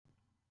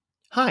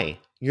Hi,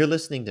 you're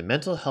listening to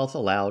Mental Health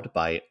Aloud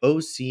by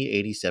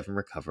OC87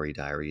 Recovery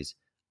Diaries.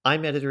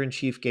 I'm editor in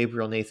chief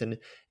Gabriel Nathan,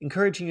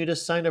 encouraging you to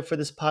sign up for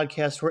this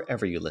podcast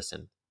wherever you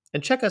listen.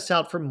 And check us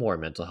out for more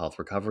mental health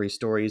recovery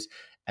stories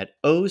at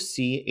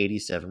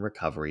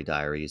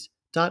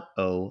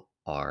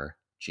OC87recoverydiaries.org.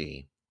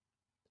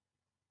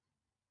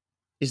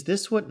 Is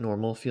this what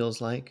normal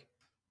feels like?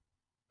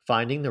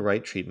 Finding the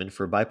Right Treatment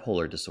for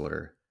Bipolar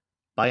Disorder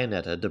by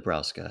Aneta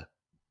Dabrowska.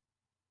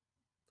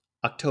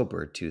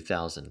 October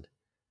 2000.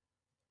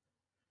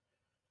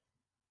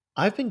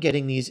 I've been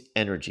getting these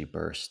energy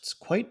bursts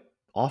quite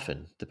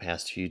often the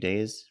past few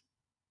days.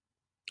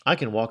 I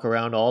can walk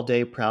around all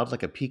day proud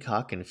like a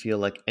peacock and feel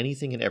like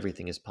anything and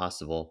everything is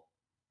possible.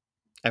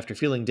 After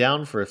feeling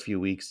down for a few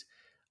weeks,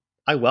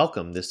 I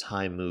welcome this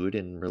high mood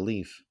and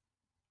relief.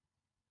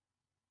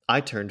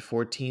 I turned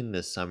 14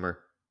 this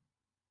summer.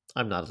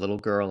 I'm not a little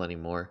girl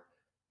anymore.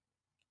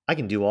 I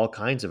can do all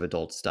kinds of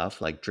adult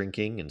stuff like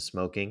drinking and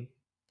smoking.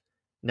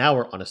 Now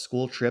we're on a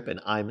school trip and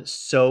I'm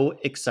so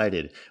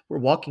excited. We're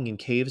walking in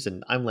caves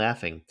and I'm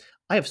laughing.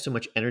 I have so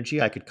much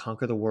energy I could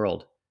conquer the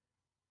world.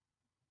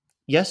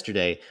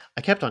 Yesterday,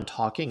 I kept on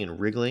talking and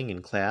wriggling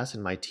in class,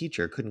 and my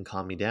teacher couldn't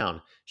calm me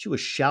down. She was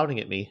shouting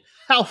at me,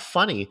 "How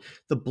funny!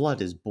 The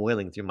blood is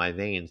boiling through my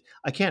veins.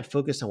 I can't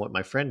focus on what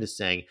my friend is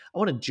saying. I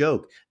want to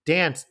joke,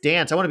 dance,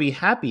 dance. I want to be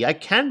happy. I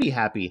can be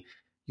happy."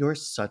 "You're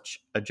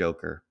such a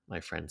joker," my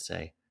friends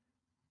say.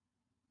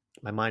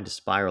 My mind is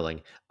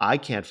spiraling. I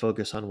can't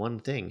focus on one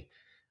thing.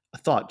 A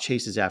thought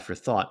chases after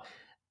thought,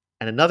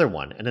 and another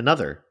one, and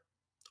another.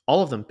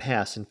 All of them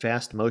pass in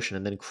fast motion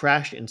and then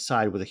crash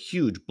inside with a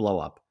huge blow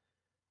up.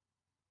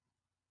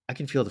 I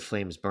can feel the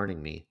flames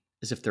burning me,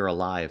 as if they're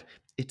alive.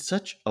 It's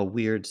such a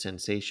weird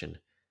sensation.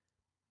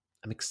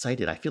 I'm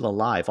excited. I feel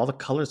alive. All the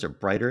colors are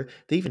brighter.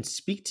 They even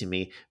speak to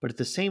me, but at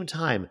the same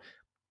time,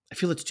 I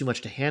feel it's too much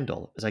to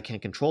handle, as I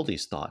can't control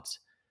these thoughts.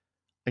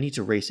 I need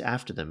to race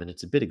after them, and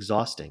it's a bit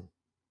exhausting.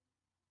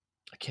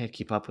 I can't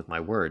keep up with my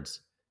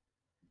words.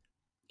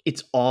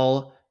 It's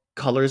all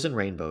colors and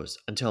rainbows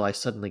until I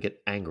suddenly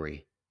get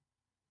angry.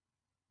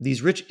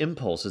 These rich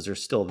impulses are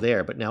still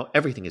there, but now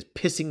everything is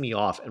pissing me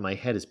off and my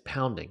head is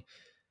pounding.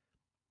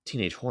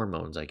 Teenage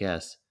hormones, I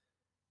guess.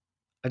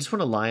 I just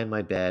want to lie in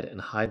my bed and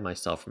hide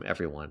myself from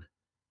everyone.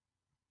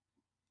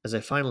 As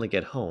I finally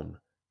get home,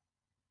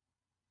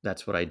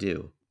 that's what I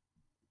do.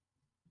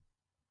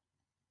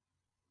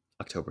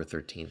 October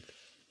 13th.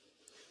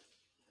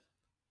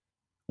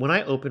 When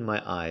I open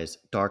my eyes,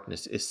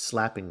 darkness is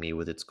slapping me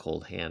with its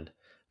cold hand,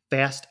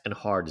 fast and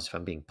hard as if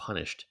I'm being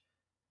punished.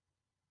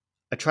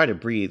 I try to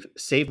breathe,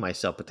 save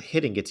myself, but the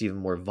hitting gets even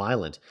more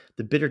violent.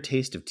 The bitter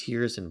taste of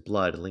tears and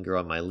blood linger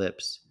on my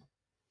lips.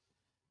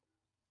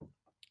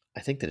 I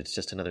think that it's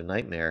just another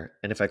nightmare,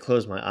 and if I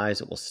close my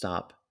eyes, it will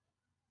stop.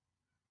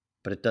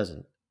 But it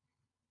doesn't.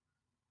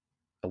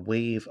 A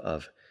wave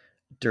of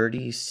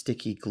dirty,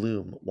 sticky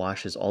gloom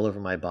washes all over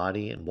my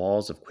body, and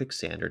walls of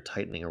quicksand are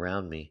tightening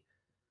around me.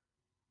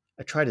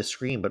 I try to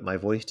scream, but my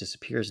voice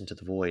disappears into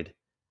the void.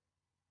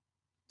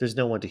 There's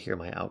no one to hear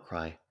my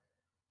outcry.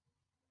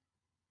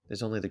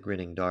 There's only the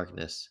grinning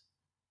darkness,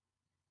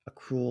 a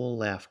cruel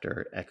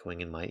laughter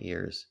echoing in my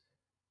ears.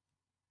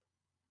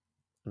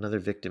 Another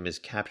victim is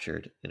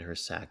captured in her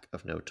sack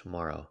of no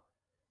tomorrow.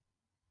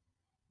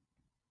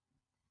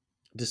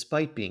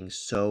 Despite being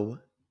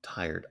so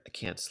tired, I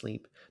can't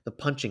sleep. The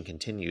punching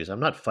continues. I'm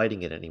not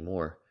fighting it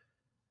anymore.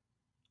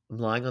 I'm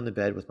lying on the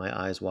bed with my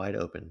eyes wide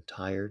open,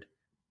 tired,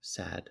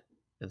 sad,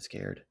 and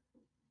scared.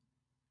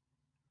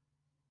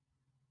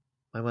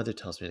 My mother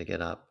tells me to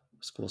get up.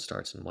 School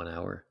starts in 1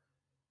 hour.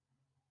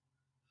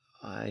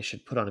 I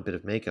should put on a bit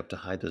of makeup to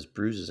hide those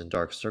bruises and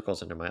dark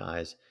circles under my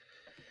eyes.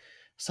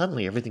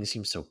 Suddenly, everything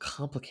seems so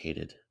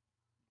complicated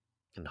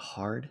and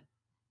hard.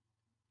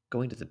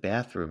 Going to the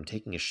bathroom,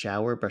 taking a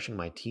shower, brushing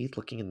my teeth,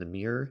 looking in the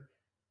mirror.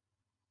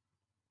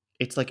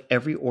 It's like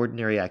every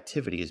ordinary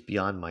activity is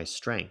beyond my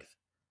strength.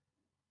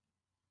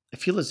 I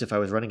feel as if I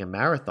was running a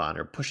marathon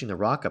or pushing the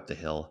rock up the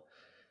hill.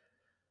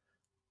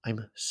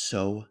 I'm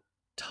so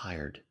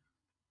tired.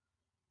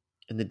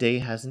 And the day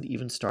hasn't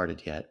even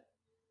started yet.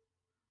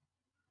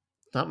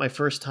 Not my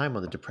first time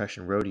on the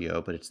depression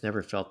rodeo, but it's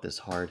never felt this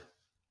hard.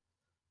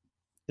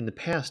 In the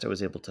past, I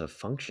was able to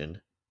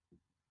function.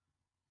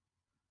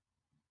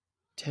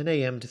 10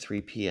 a.m. to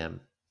 3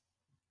 p.m.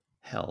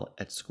 Hell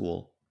at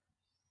school.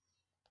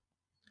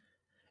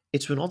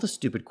 It's when all the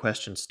stupid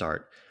questions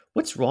start.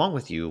 What's wrong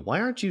with you?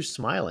 Why aren't you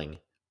smiling?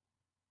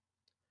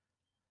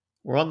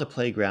 We're on the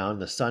playground,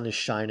 the sun is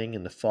shining,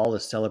 and the fall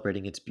is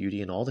celebrating its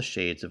beauty in all the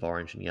shades of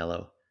orange and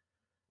yellow.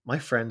 My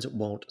friends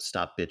won't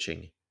stop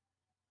bitching.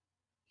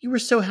 You were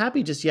so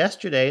happy just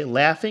yesterday,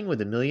 laughing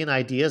with a million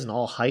ideas and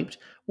all hyped.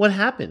 What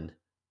happened?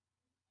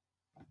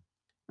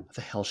 What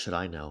the hell should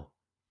I know?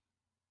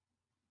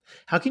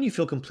 How can you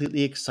feel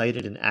completely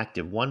excited and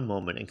active one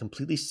moment and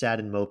completely sad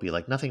and mopey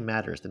like nothing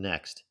matters the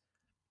next?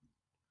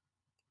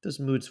 Those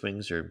mood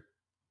swings are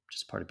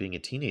just part of being a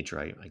teenager,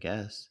 I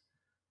guess.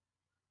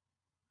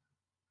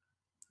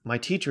 My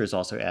teacher is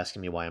also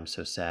asking me why I'm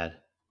so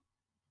sad.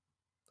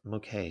 I'm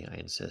okay, I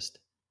insist.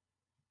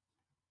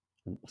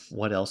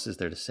 What else is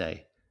there to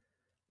say?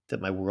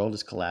 That my world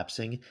is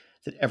collapsing?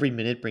 That every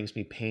minute brings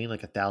me pain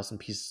like 1,000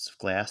 pieces of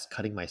glass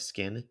cutting my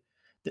skin?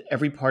 That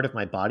every part of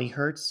my body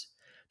hurts?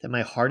 That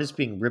my heart is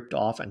being ripped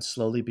off and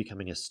slowly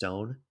becoming a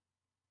stone?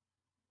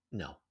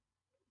 No.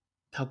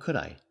 How could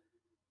I?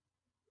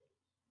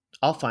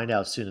 I'll find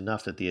out soon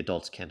enough that the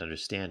adults can't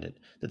understand it,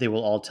 that they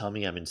will all tell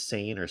me I'm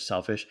insane or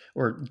selfish,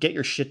 or get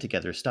your shit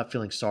together, stop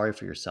feeling sorry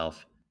for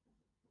yourself.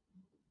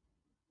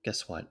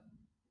 Guess what?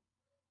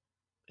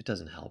 It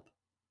doesn't help.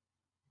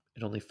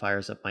 It only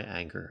fires up my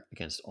anger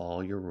against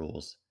all your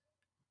rules.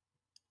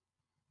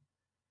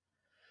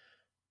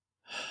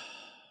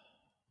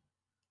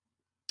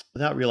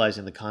 Without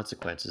realizing the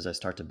consequences, I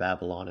start to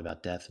babble on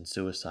about death and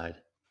suicide.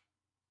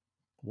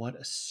 What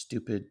a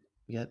stupid,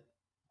 yet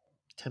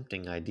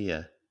tempting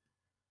idea.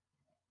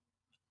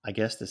 I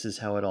guess this is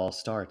how it all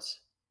starts.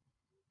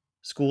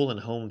 School and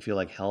home feel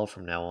like hell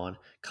from now on.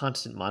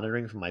 Constant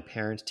monitoring from my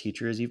parents,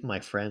 teachers, even my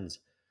friends.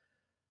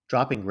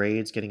 Dropping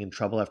grades, getting in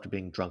trouble after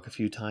being drunk a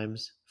few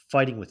times,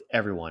 fighting with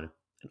everyone,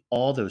 and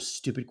all those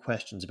stupid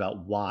questions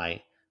about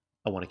why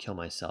I want to kill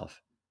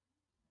myself.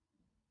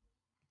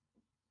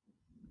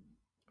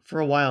 For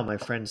a while, my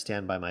friends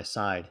stand by my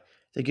side.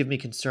 They give me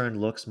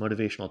concerned looks,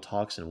 motivational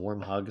talks, and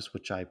warm hugs,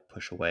 which I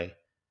push away.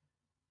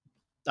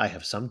 I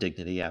have some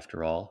dignity,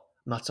 after all.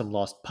 I'm not some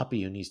lost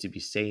puppy who needs to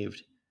be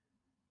saved.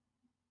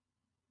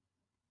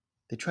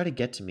 They try to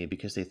get to me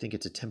because they think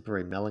it's a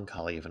temporary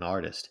melancholy of an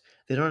artist.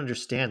 They don't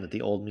understand that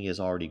the old me is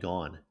already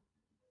gone.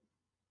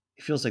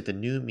 It feels like the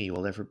new me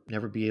will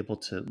never be able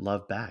to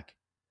love back.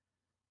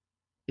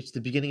 It's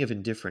the beginning of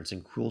indifference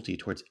and cruelty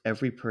towards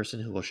every person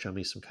who will show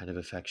me some kind of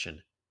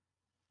affection,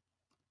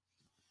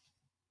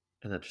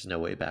 and that there's no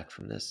way back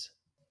from this.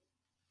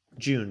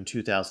 June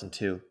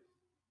 2002.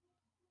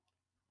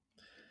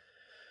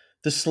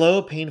 The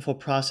slow, painful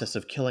process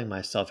of killing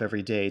myself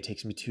every day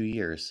takes me 2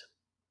 years.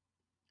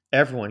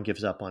 Everyone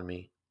gives up on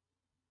me.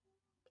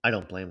 I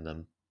don't blame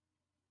them.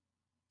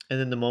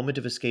 And in the moment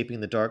of escaping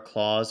the dark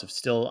claws of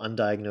still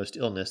undiagnosed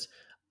illness,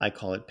 I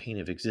call it pain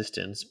of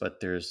existence, but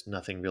there's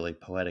nothing really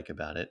poetic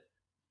about it,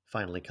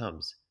 finally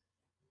comes.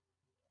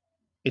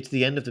 It's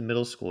the end of the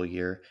middle school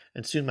year,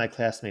 and soon my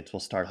classmates will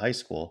start high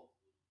school.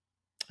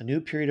 A new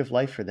period of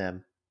life for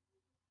them.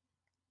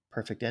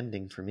 Perfect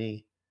ending for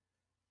me.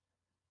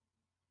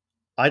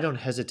 I don't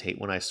hesitate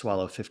when I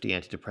swallow 50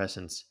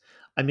 antidepressants.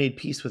 I made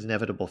peace with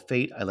inevitable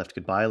fate. I left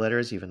goodbye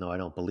letters, even though I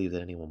don't believe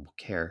that anyone will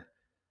care.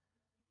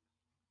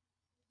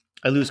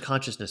 I lose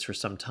consciousness for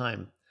some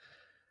time.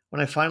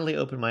 When I finally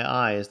open my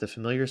eyes, the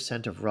familiar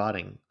scent of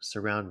rotting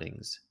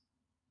surroundings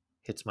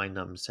hits my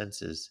numb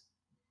senses.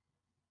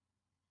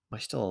 Am I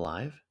still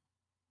alive?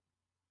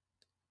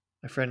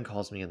 My friend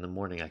calls me in the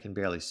morning. I can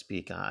barely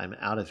speak. I'm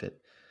out of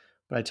it.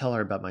 But I tell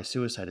her about my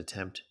suicide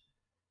attempt.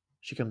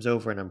 She comes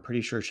over, and I'm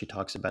pretty sure she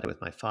talks about it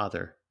with my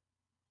father.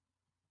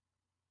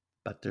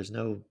 But there's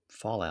no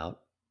fallout.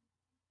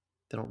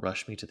 They don't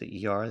rush me to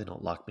the ER. They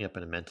don't lock me up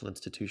in a mental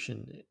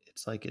institution.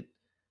 It's like it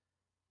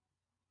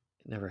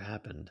never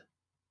happened.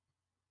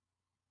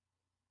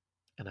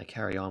 And I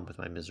carry on with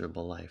my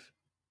miserable life.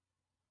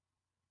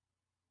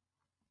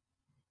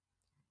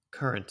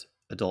 Current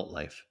adult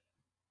life.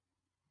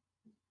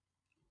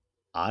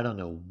 I don't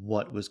know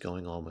what was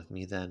going on with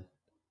me then.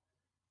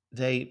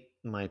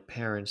 My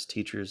parents,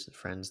 teachers, and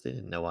friends, they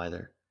didn't know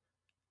either.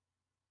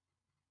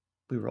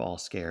 We were all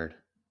scared.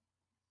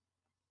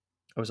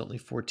 I was only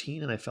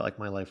 14 and I felt like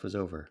my life was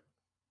over.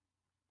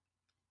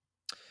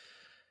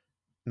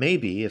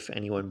 Maybe if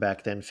anyone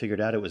back then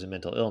figured out it was a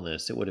mental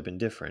illness, it would have been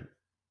different.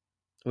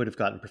 I would have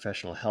gotten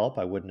professional help.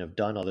 I wouldn't have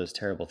done all those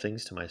terrible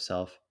things to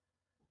myself.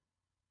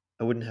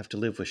 I wouldn't have to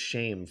live with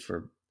shame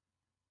for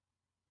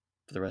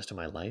the rest of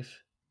my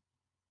life.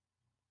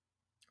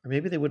 Or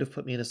maybe they would have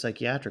put me in a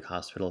psychiatric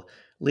hospital,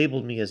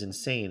 labeled me as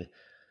insane.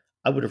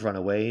 I would have run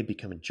away,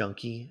 become a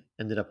junkie,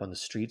 ended up on the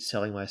streets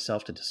selling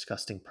myself to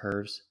disgusting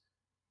pervs.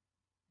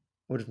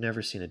 I would have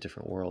never seen a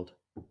different world.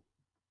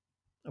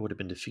 I would have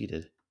been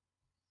defeated.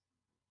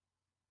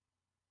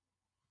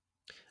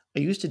 I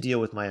used to deal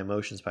with my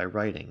emotions by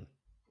writing,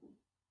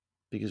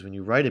 because when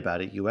you write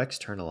about it, you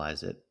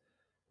externalize it.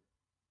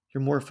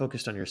 You're more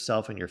focused on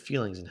yourself and your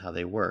feelings and how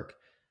they work.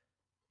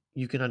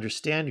 You can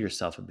understand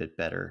yourself a bit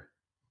better.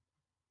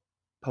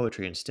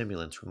 Poetry and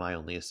stimulants were my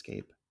only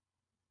escape.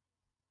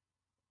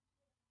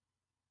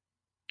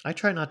 I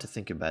try not to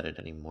think about it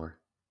anymore.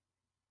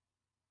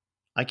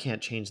 I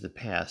can't change the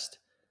past,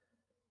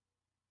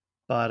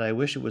 but I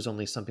wish it was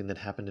only something that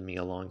happened to me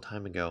a long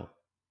time ago.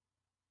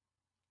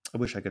 I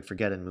wish I could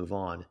forget and move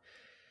on.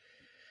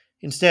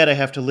 Instead, I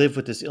have to live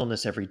with this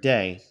illness every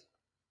day.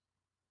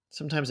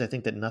 Sometimes I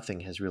think that nothing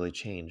has really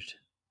changed.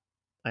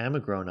 I am a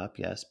grown up,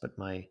 yes, but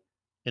my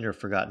inner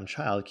forgotten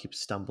child keeps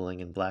stumbling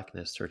in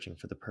blackness, searching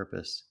for the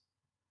purpose.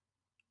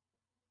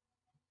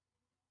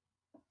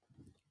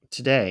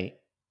 Today,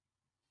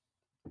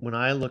 when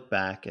I look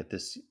back at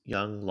this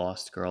young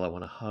lost girl, I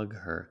want to hug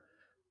her.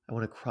 I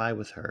want to cry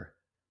with her.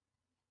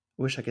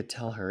 I wish I could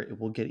tell her it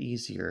will get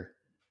easier.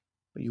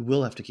 but you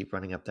will have to keep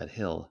running up that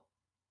hill.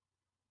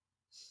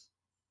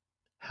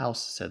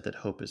 House said that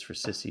hope is for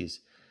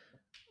sissies.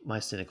 My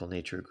cynical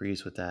nature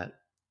agrees with that.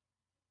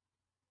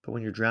 But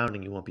when you're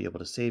drowning, you won't be able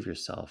to save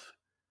yourself.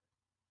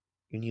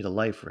 You need a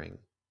life ring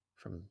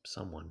from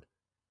someone.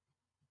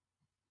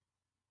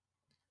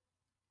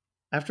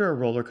 After a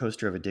roller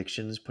coaster of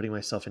addictions, putting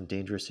myself in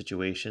dangerous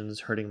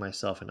situations, hurting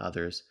myself and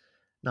others,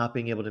 not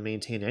being able to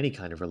maintain any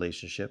kind of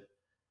relationship,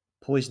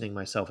 poisoning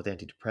myself with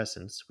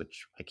antidepressants,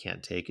 which I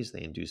can't take as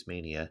they induce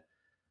mania,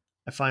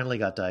 I finally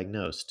got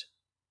diagnosed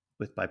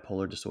with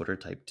bipolar disorder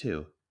type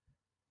 2.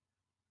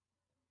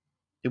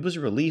 It was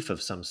a relief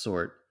of some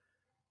sort,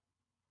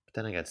 but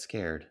then I got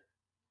scared.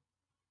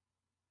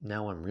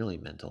 Now I'm really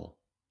mental.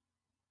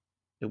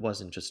 It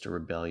wasn't just a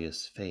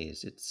rebellious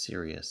phase, it's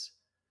serious.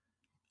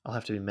 I'll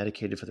have to be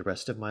medicated for the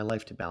rest of my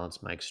life to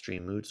balance my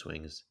extreme mood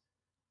swings.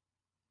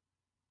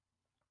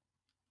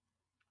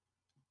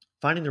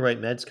 Finding the right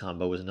meds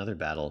combo was another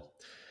battle.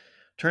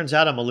 Turns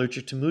out I'm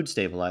allergic to mood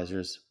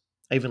stabilizers.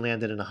 I even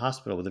landed in a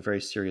hospital with a very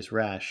serious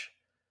rash.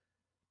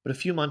 But a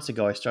few months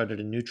ago, I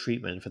started a new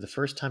treatment, and for the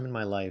first time in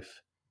my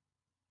life,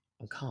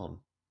 I'm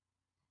calm.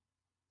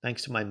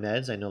 Thanks to my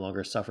meds, I no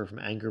longer suffer from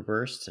anger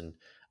bursts and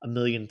a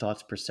million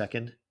thoughts per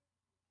second.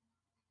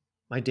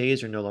 My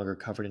days are no longer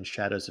covered in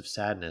shadows of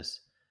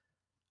sadness.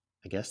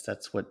 I guess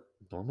that's what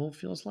normal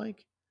feels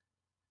like?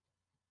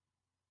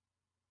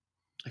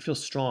 I feel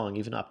strong,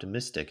 even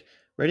optimistic,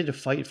 ready to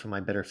fight for my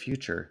better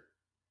future.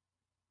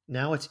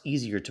 Now it's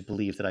easier to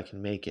believe that I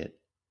can make it,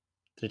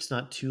 that it's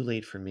not too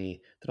late for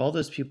me, that all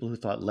those people who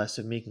thought less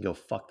of me can go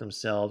fuck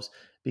themselves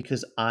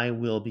because I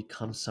will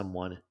become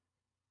someone.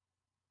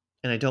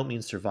 And I don't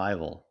mean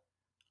survival.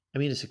 I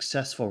mean a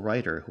successful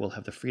writer who will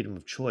have the freedom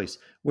of choice,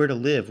 where to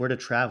live, where to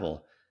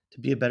travel, to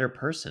be a better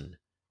person.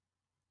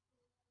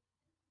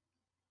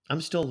 I'm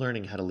still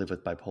learning how to live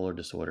with bipolar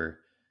disorder.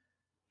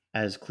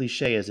 As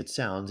cliche as it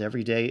sounds,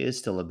 every day is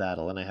still a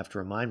battle, and I have to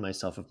remind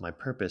myself of my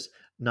purpose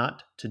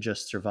not to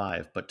just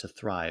survive, but to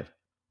thrive.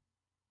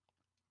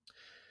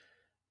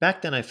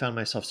 Back then, I found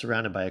myself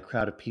surrounded by a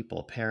crowd of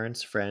people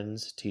parents,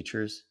 friends,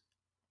 teachers.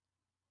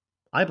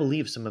 I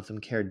believe some of them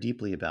cared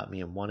deeply about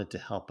me and wanted to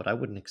help, but I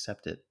wouldn't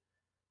accept it.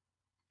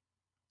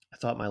 I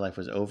thought my life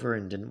was over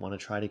and didn't want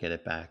to try to get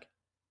it back.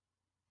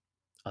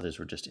 Others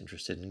were just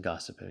interested in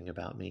gossiping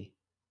about me.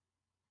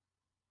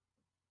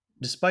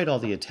 Despite all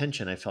the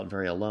attention, I felt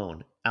very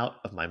alone, out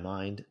of my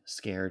mind,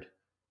 scared.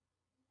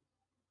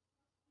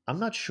 I'm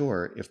not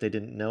sure if they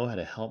didn't know how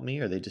to help me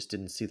or they just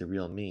didn't see the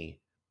real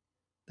me,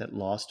 that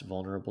lost,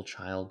 vulnerable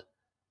child.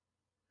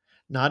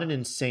 Not an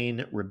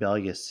insane,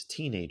 rebellious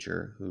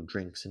teenager who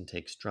drinks and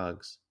takes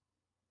drugs.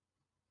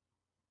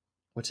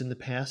 What's in the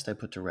past, I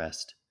put to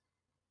rest.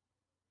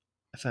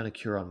 I found a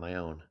cure on my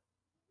own.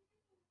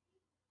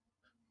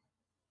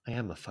 I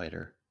am a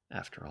fighter,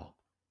 after all.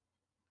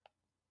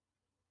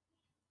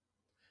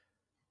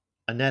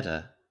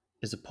 Aneta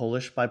is a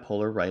Polish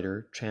bipolar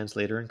writer,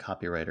 translator, and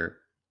copywriter.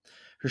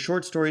 Her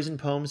short stories and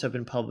poems have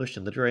been published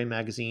in literary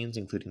magazines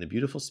including The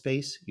Beautiful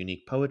Space,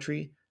 Unique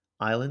Poetry,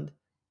 Island,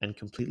 and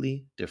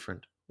Completely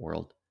Different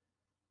World.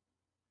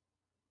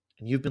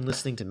 And you've been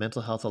listening to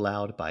Mental Health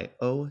Aloud by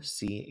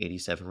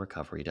OC87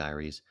 Recovery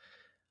Diaries.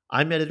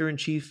 I'm Editor in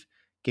Chief,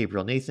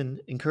 Gabriel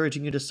Nathan,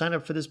 encouraging you to sign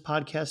up for this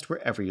podcast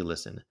wherever you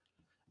listen.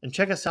 And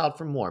check us out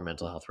for more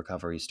mental health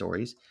recovery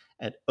stories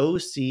at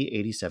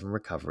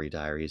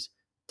OC87recoverydiaries.org.